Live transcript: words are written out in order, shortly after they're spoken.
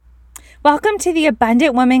Welcome to the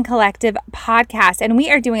Abundant Woman Collective podcast, and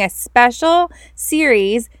we are doing a special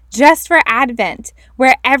series just for Advent,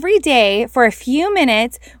 where every day for a few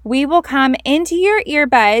minutes, we will come into your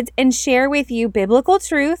earbuds and share with you biblical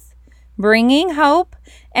truth, bringing hope,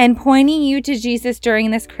 and pointing you to Jesus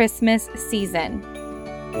during this Christmas season.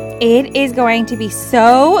 It is going to be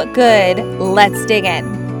so good. Let's dig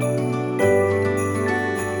in.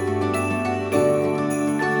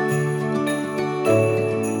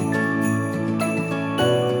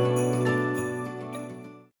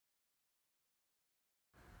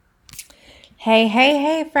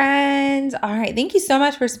 Hey, friends. All right. Thank you so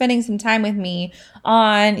much for spending some time with me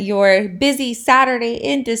on your busy Saturday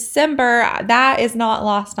in December. That is not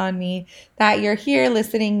lost on me that you're here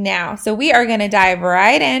listening now. So we are going to dive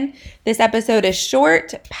right in. This episode is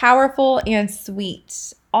short, powerful, and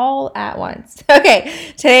sweet all at once.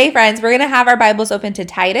 Okay. Today, friends, we're going to have our Bibles open to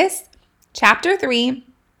Titus chapter 3,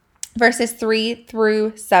 verses 3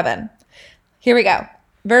 through 7. Here we go.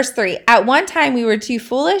 Verse 3, at one time we were too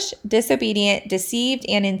foolish, disobedient, deceived,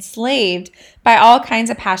 and enslaved by all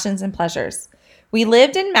kinds of passions and pleasures. We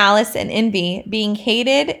lived in malice and envy, being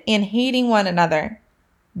hated and hating one another.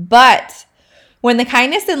 But when the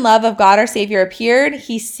kindness and love of God our Savior appeared,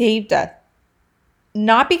 He saved us.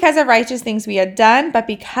 Not because of righteous things we had done, but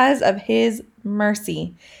because of His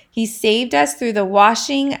mercy. He saved us through the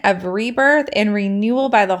washing of rebirth and renewal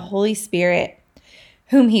by the Holy Spirit,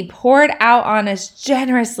 whom He poured out on us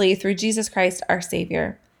generously through Jesus Christ our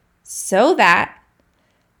Savior, so that,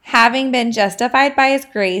 having been justified by His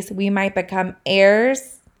grace, we might become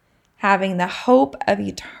heirs, having the hope of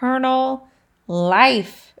eternal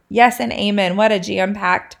life. Yes and amen. What a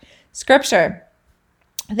jam-packed scripture.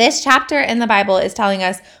 This chapter in the Bible is telling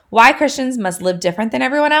us why Christians must live different than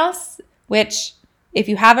everyone else, which, if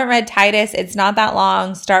you haven't read Titus, it's not that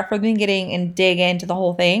long. Start from the beginning and dig into the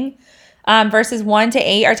whole thing. Verses 1 to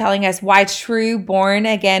 8 are telling us why true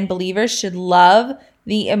born-again believers should love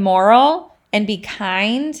the immoral and be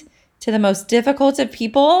kind to the most difficult of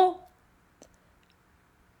people,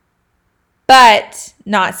 but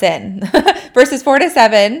not sin. Verses 4 to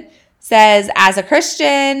 7 says, as a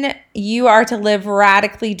Christian, you are to live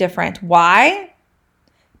radically different. Why?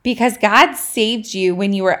 Because God saved you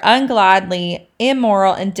when you were ungodly,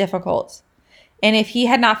 immoral, and difficult. And if He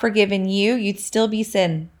had not forgiven you, you'd still be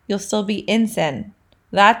sin. You'll still be in sin.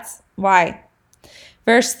 That's why.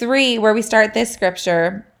 Verse 3, where we start this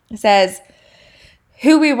scripture, says,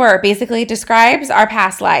 who we were basically describes our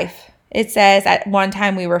past life. It says, at one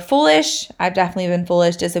time we were foolish. I've definitely been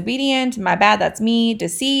foolish, disobedient. My bad, that's me.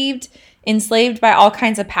 Deceived, enslaved by all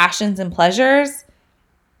kinds of passions and pleasures.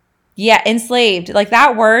 Yeah, enslaved. Like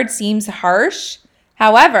that word seems harsh.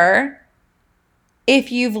 However,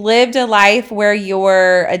 if you've lived a life where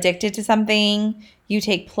you're addicted to something, you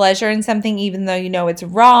take pleasure in something even though you know it's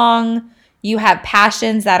wrong, you have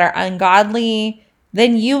passions that are ungodly,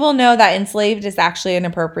 then you will know that enslaved is actually an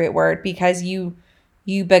appropriate word because you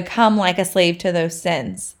become like a slave to those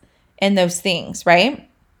sins and those things, right?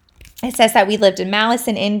 It says that we lived in malice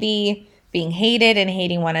and envy, being hated and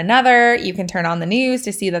hating one another. You can turn on the news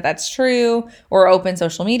to see that that's true, or open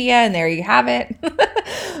social media and there you have it.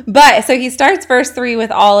 But so he starts verse 3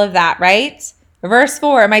 with all of that, right? Verse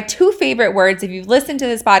 4, my two favorite words, if you've listened to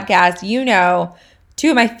this podcast, you know, two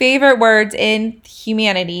of my favorite words in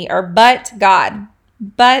humanity are but God.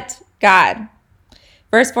 But God.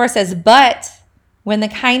 Verse 4 says, but when the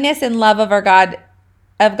kindness and love of God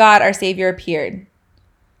our Savior appeared.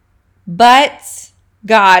 But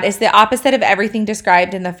God is the opposite of everything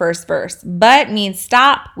described in the first verse. But means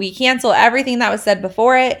stop. We cancel everything that was said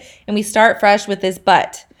before it, and we start fresh with this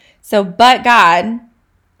but. So, but God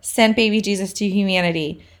sent baby Jesus to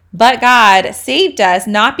humanity. But God saved us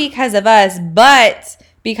not because of us, but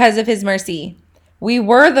because of His mercy. We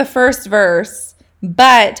were the first verse,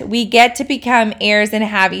 but we get to become heirs and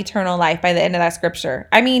have eternal life by the end of that scripture.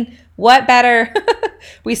 I mean, what better?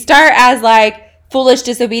 We start as like foolish,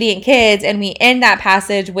 disobedient kids, and we end that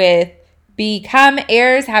passage with become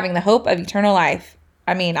heirs having the hope of eternal life.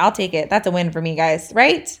 I mean, I'll take it. That's a win for me, guys,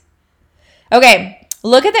 right? Okay.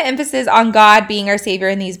 Look at the emphasis on God being our Savior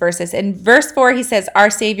in these verses. In verse 4, he says, our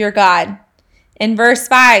Savior God. In verse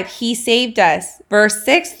 5, He saved us. Verse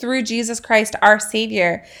 6, through Jesus Christ, our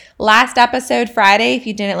Savior. Last episode, Friday, if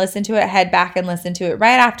you didn't listen to it, head back and listen to it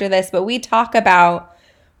right after this. But we talk about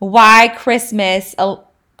why Christmas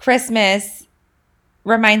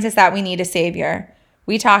reminds us that we need a Savior.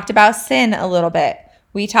 We talked about sin a little bit.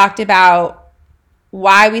 We talked about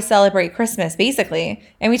why we celebrate Christmas, basically.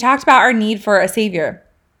 And we talked about our need for a Savior.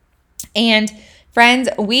 And friends,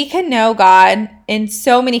 we can know God in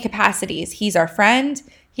so many capacities. He's our friend.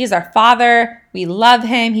 He's our Father. We love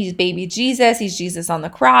him. He's baby Jesus. He's Jesus on the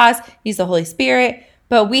cross. He's the Holy Spirit.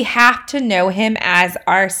 But we have to know him as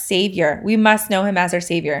our Savior. We must know him as our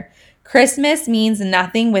Savior. Christmas means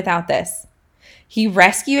nothing without this. He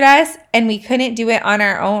rescued us, and we couldn't do it on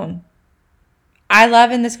our own. I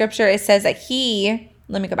love in the scripture, it says that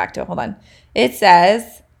let me go back to it. Hold on. It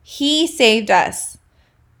says he saved us.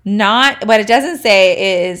 Not what it doesn't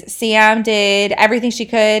say is Sam did everything she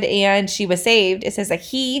could and she was saved. It says that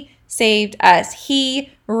he saved us.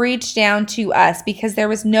 He reached down to us because there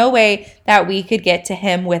was no way that we could get to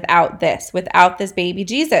him without this baby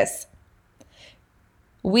Jesus.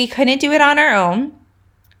 We couldn't do it on our own.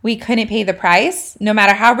 We couldn't pay the price. No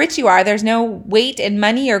matter how rich you are, there's no weight in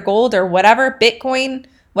money or gold or whatever, Bitcoin,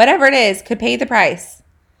 whatever it is, could pay the price.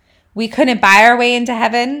 We couldn't buy our way into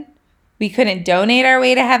heaven. We couldn't donate our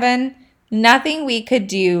way to heaven. Nothing we could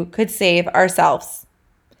do could save ourselves.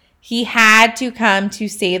 He had to come to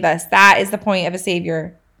save us. That is the point of a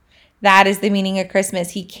Savior. That is the meaning of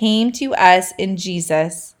Christmas. He came to us in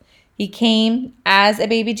Jesus. He came as a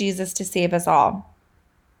baby Jesus to save us all.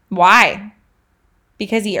 Why?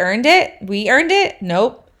 Because he earned it? We earned it?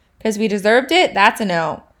 Nope. Because we deserved it? That's a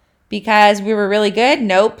no. Because we were really good?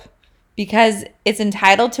 Nope. Because it's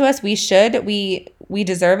entitled to us? We should. We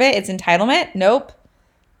deserve it? It's entitlement? Nope.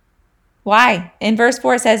 Why? In verse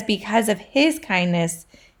 4 it says, because of his kindness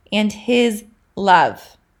and his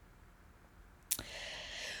love.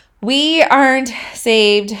 We aren't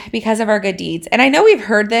saved because of our good deeds. And I know we've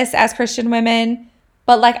heard this as Christian women,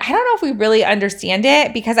 but I don't know if we really understand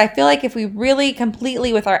it, because I feel like if we really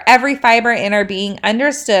completely with our every fiber in our being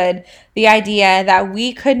understood the idea that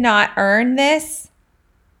we could not earn this,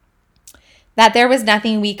 that there was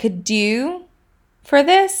nothing we could do for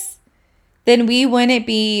this, then we wouldn't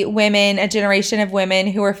be women, a generation of women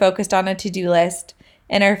who are focused on a to-do list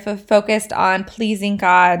and are focused on pleasing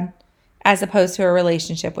God as opposed to a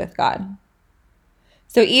relationship with God.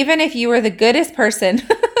 So even if you were the goodest person,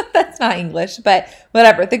 that's not English, but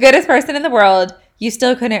whatever, the goodest person in the world, you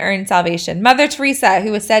still couldn't earn salvation. Mother Teresa,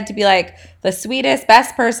 who was said to be the sweetest,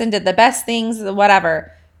 best person, did the best things,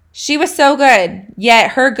 whatever. She was so good,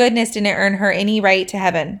 yet her goodness didn't earn her any right to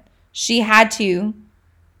heaven. She had to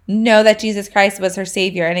know that Jesus Christ was her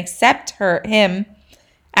Savior and accept him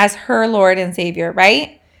as her Lord and Savior,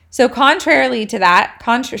 right? So contrary to that,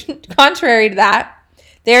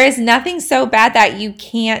 there is nothing so bad that you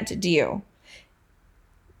can't do.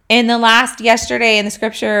 Yesterday in the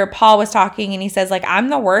scripture, Paul was talking and he says, I'm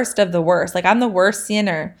the worst of the worst. I'm the worst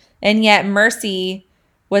sinner. And yet mercy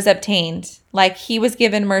was obtained. He was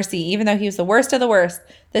given mercy, even though he was the worst of the worst.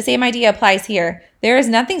 The same idea applies here. There is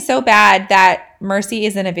nothing so bad that mercy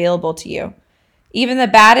isn't available to you. Even the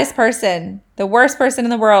baddest person, the worst person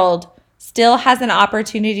in the world, still has an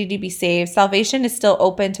opportunity to be saved. Salvation is still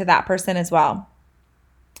open to that person as well.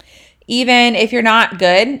 Even if you're not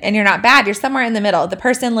good and you're not bad, you're somewhere in the middle. The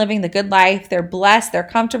person living the good life, they're blessed, they're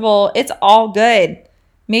comfortable, it's all good.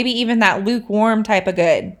 Maybe even that lukewarm type of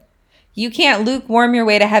good. You can't lukewarm your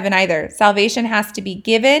way to heaven either. Salvation has to be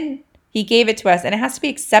given. He gave it to us, and it has to be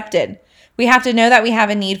accepted. We have to know that we have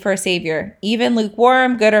a need for a Savior, even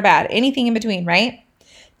lukewarm, good or bad, anything in between, right?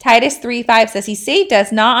 Titus 3:5 says he saved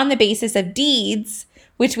us not on the basis of deeds,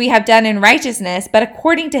 which we have done in righteousness, but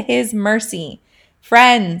according to his mercy.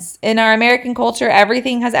 Friends, in our American culture,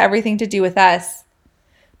 everything has everything to do with us.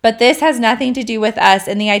 But this has nothing to do with us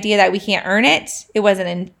and the idea that we can't earn it. It wasn't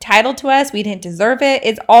entitled to us. We didn't deserve it.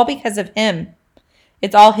 It's all because of him.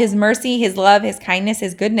 It's all his mercy, his love, his kindness,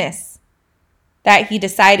 his goodness that he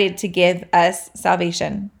decided to give us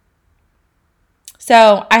salvation.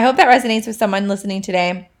 So I hope that resonates with someone listening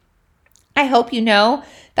today. I hope you know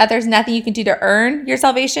that there's nothing you can do to earn your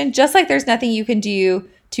salvation, just like there's nothing you can do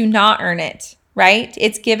to not earn it, right?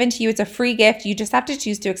 It's given to you. It's a free gift. You just have to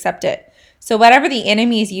choose to accept it. So whatever the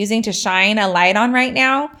enemy is using to shine a light on right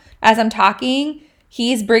now, as I'm talking,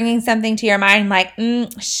 he's bringing something to your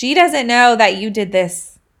mind she doesn't know that you did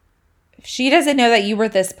this. She doesn't know that you were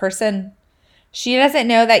this person. She doesn't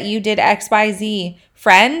know that you did X, Y, Z.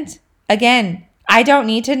 Friend, again, I don't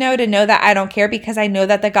need to know that I don't care, because I know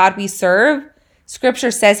that the God we serve,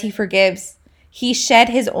 scripture says he forgives. He shed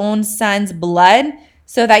his own son's blood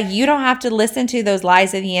so that you don't have to listen to those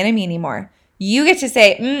lies of the enemy anymore. You get to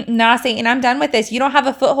say, nah, Satan, I'm done with this. You don't have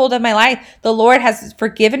a foothold of my life. The Lord has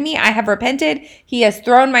forgiven me. I have repented. He has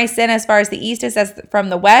thrown my sin as far as the east is as from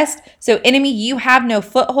the west. So enemy, you have no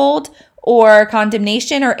foothold or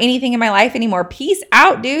condemnation or anything in my life anymore. Peace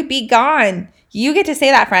out, dude. Be gone. You get to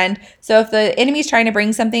say that, friend. So if the enemy's trying to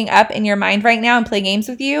bring something up in your mind right now and play games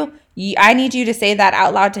with you, I need you to say that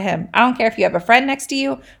out loud to him. I don't care if you have a friend next to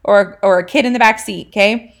you or a kid in the back seat,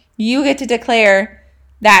 okay? You get to declare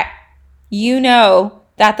that you know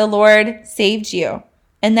that the Lord saved you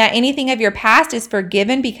and that anything of your past is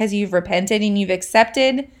forgiven because you've repented and you've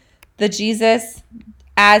accepted the Jesus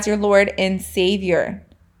as your Lord and Savior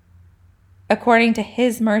according to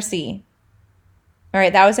his mercy. All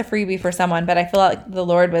right, that was a freebie for someone, but I feel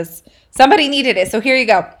like somebody needed it. So here you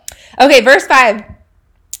go. Okay, verse 5.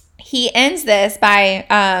 He ends this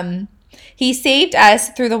by, he saved us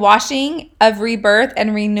through the washing of rebirth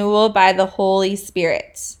and renewal by the Holy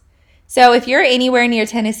Spirit. So if you're anywhere near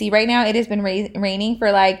Tennessee right now, it has been raining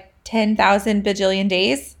for like 10,000 bajillion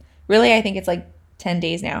days. Really, I think it's like 10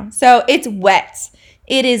 days now. So it's wet.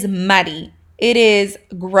 It is muddy. It is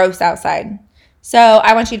gross outside. So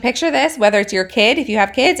I want you to picture this, whether it's your kid, if you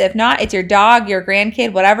have kids. If not, it's your dog, your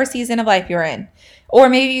grandkid, whatever season of life you're in. Or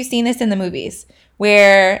maybe you've seen this in the movies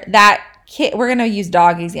where that kid, we're going to use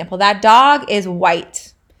dog example. That dog is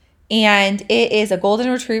white and it is a golden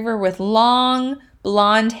retriever with long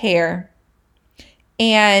blonde hair.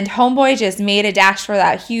 And homeboy just made a dash for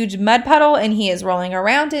that huge mud puddle and he is rolling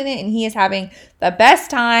around in it and he is having the best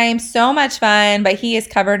time, so much fun, but he is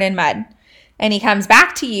covered in mud. And he comes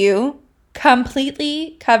back to you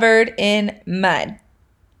completely covered in mud.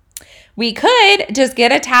 We could just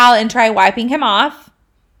get a towel and try wiping him off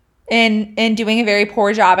and doing a very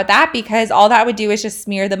poor job at that because all that would do is just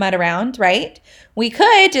smear the mud around, right? We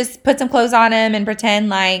could just put some clothes on him and pretend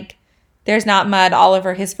like there's not mud all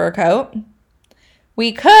over his fur coat.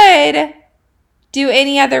 We could do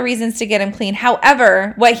any other reasons to get him clean.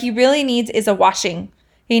 However, what he really needs is a washing.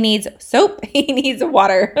 He needs soap. He needs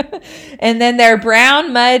water. And then their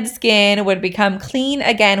brown mud skin would become clean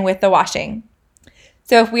again with the washing.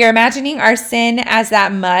 So if we are imagining our sin as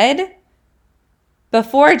that mud,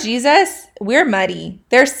 before Jesus, we're muddy.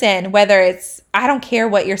 There's sin, whether it's, I don't care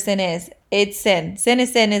what your sin is. It's sin. Sin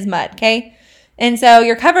is mud, okay? And so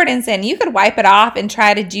you're covered in sin. You could wipe it off and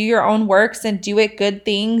try to do your own works and do it good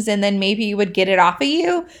things, and then maybe you would get it off of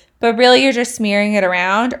you. But really, you're just smearing it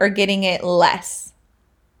around or getting it less.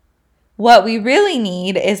 What we really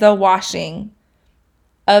need is a washing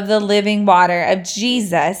of the living water of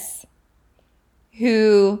Jesus,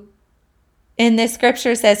 who in this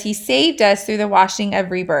scripture says he saved us through the washing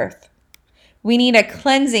of rebirth. We need a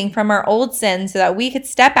cleansing from our old sins so that we could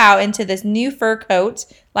step out into this new fur coat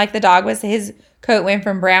like the dog was. His coat went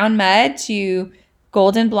from brown mud to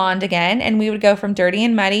golden blonde again, and we would go from dirty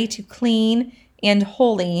and muddy to clean and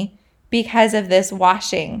holy because of this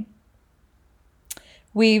washing.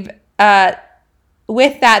 With that,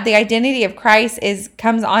 the identity of Christ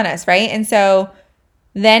comes on us, right? And so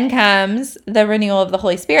then comes the renewal of the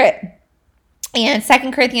Holy Spirit. And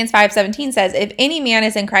 2 Corinthians 5:17 says, if any man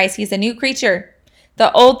is in Christ, he's a new creature. The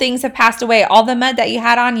old things have passed away. All the mud that you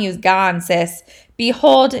had on you is gone, sis.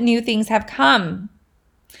 Behold, new things have come.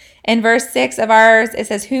 In verse 6 of ours, it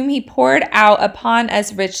says, whom he poured out upon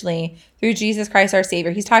us richly through Jesus Christ our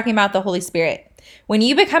Savior. He's talking about the Holy Spirit. When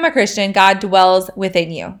you become a Christian, God dwells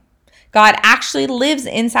within you. God actually lives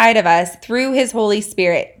inside of us through his Holy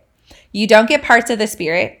Spirit. You don't get parts of the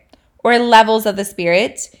Spirit or levels of the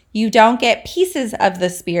Spirit. You don't get pieces of the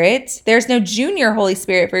Spirit. There's no junior Holy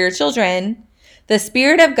Spirit for your children. The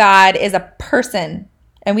Spirit of God is a person,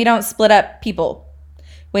 and we don't split up people.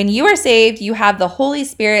 When you are saved, you have the Holy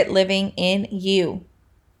Spirit living in you.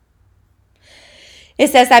 It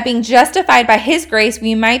says that being justified by his grace,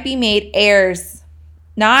 we might be made heirs,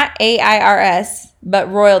 not A-I-R-S,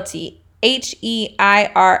 but royalty,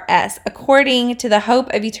 H-E-I-R-S, according to the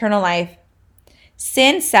hope of eternal life.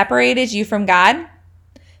 Sin separated you from God,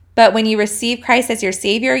 but when you receive Christ as your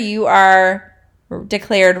Savior, you are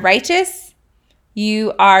declared righteous.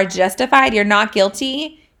 You are justified. You're not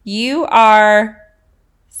guilty. You are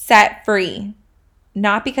set free.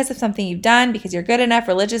 Not because of something you've done, because you're good enough,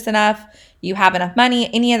 religious enough, you have enough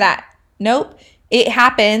money, any of that. Nope. It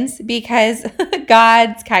happens because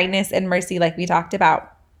God's kindness and mercy, like we talked about.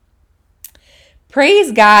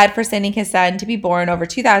 Praise God for sending his son to be born over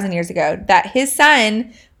 2,000 years ago, that his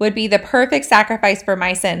son would be the perfect sacrifice for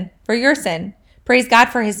my sin, for your sin. Praise God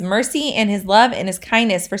for his mercy and his love and his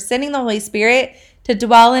kindness, for sending the Holy Spirit to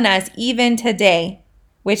dwell in us even today,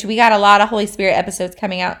 which we got a lot of Holy Spirit episodes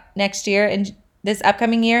coming out next year and this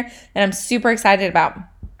upcoming year, and I'm super excited about.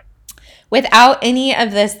 Without any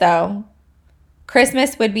of this, though,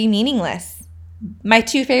 Christmas would be meaningless. My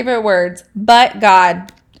two favorite words, but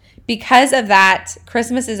God. Because of that,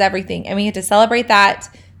 Christmas is everything, and we get to celebrate that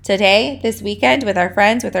today, this weekend, with our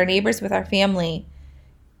friends, with our neighbors, with our family.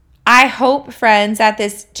 I hope, friends, that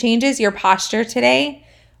this changes your posture today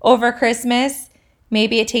over Christmas,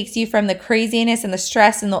 Maybe it takes you from the craziness and the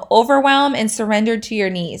stress and the overwhelm and surrendered to your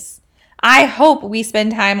knees. I hope we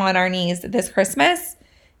spend time on our knees this Christmas,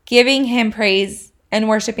 giving him praise and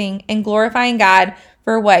worshiping and glorifying God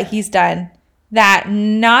for what he's done. That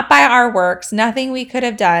not by our works, nothing we could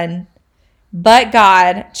have done, but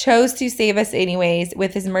God chose to save us anyways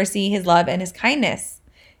with his mercy, his love, and his kindness.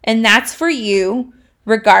 And that's for you,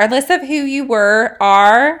 regardless of who you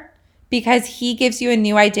are, because he gives you a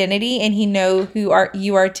new identity and he knows who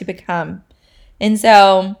you are to become. And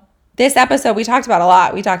so this episode, we talked about a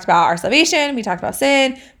lot. We talked about our salvation. We talked about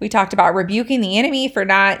sin. We talked about rebuking the enemy for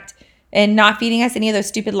not feeding us any of those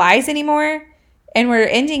stupid lies anymore. And we're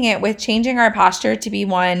ending it with changing our posture to be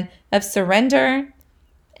one of surrender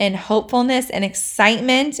and hopefulness and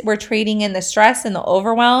excitement. We're trading in the stress and the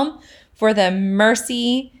overwhelm for the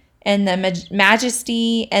mercy and the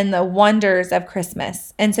majesty and the wonders of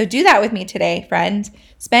Christmas. And so do that with me today, friend.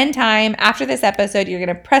 Spend time after this episode. You're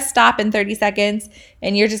going to press stop in 30 seconds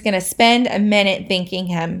and you're just going to spend a minute thanking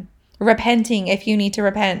him, repenting if you need to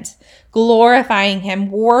repent, glorifying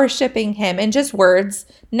him, worshiping him in just words,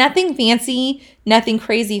 nothing fancy, nothing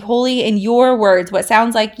crazy, holy in your words, what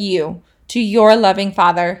sounds like you to your loving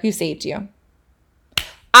Father who saved you.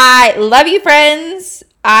 I love you, friends.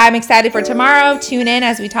 I'm excited for tomorrow. Tune in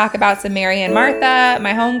as we talk about some Mary and Martha,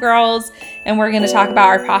 my homegirls, and we're going to talk about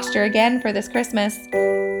our posture again for this Christmas.